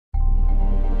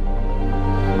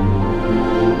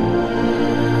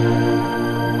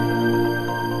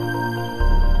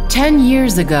10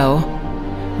 years ago,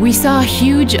 we saw a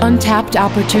huge untapped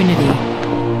opportunity.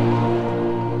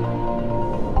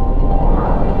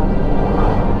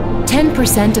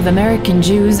 10% of American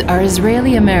Jews are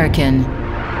Israeli American.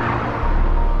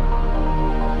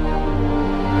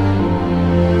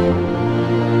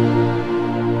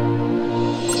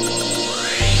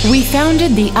 We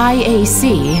founded the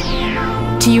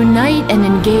IAC to unite and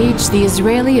engage the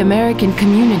Israeli American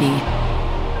community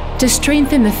to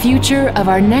strengthen the future of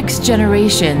our next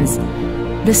generations,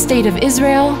 the State of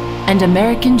Israel and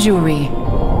American Jewry.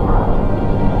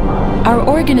 Our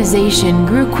organization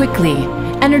grew quickly,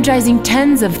 energizing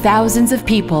tens of thousands of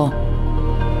people.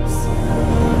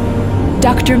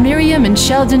 Dr. Miriam and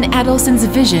Sheldon Adelson's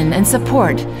vision and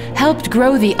support helped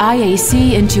grow the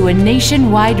IAC into a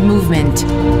nationwide movement.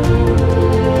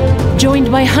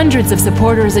 Joined by hundreds of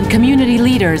supporters and community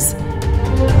leaders,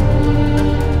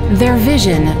 their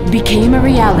vision became a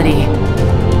reality.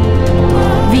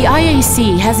 The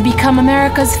IAC has become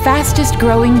America's fastest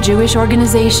growing Jewish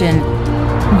organization,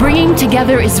 bringing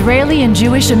together Israeli and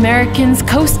Jewish Americans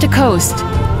coast to coast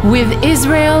with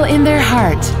Israel in their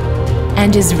heart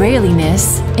and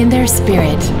Israeliness in their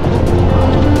spirit.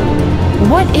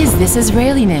 What is this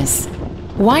Israeliness?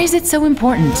 Why is it so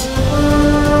important?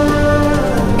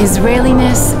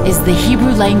 Israeliness is the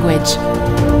Hebrew language.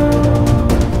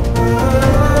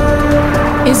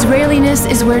 Israeliness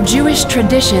is where Jewish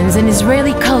traditions and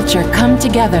Israeli culture come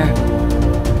together.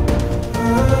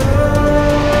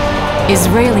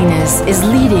 Israeliness is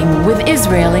leading with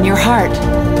Israel in your heart.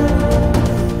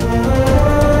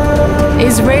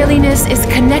 Israeliness is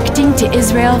connecting to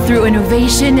Israel through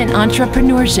innovation and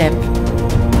entrepreneurship.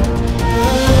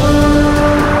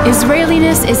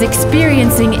 Israeliness is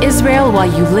experiencing Israel while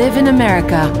you live in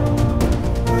America.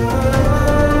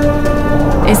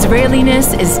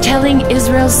 Israeliness is telling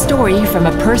Israel's story from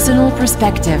a personal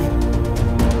perspective.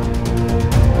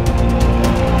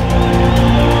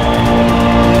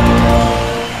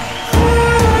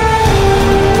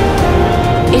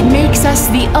 It makes us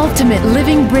the ultimate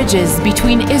living bridges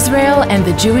between Israel and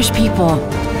the Jewish people.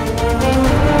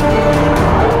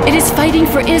 It is fighting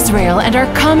for Israel and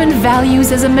our common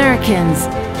values as Americans,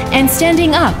 and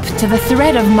standing up to the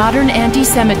threat of modern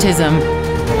anti-Semitism.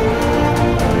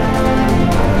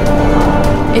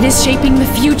 It is shaping the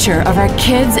future of our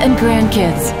kids and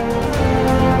grandkids.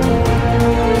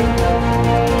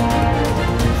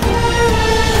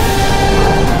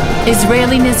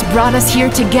 Israeliness brought us here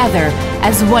together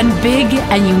as one big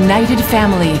and united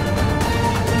family.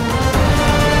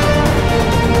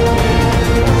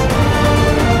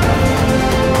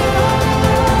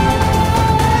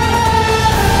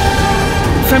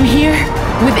 From here,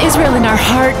 with Israel in our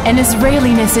heart and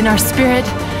Israeliness in our spirit,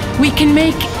 we can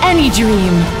make any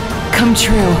dream come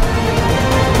true.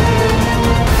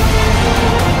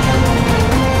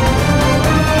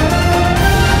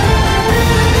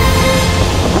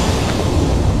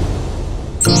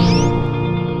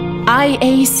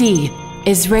 IAC,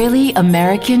 Israeli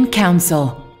American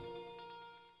Council.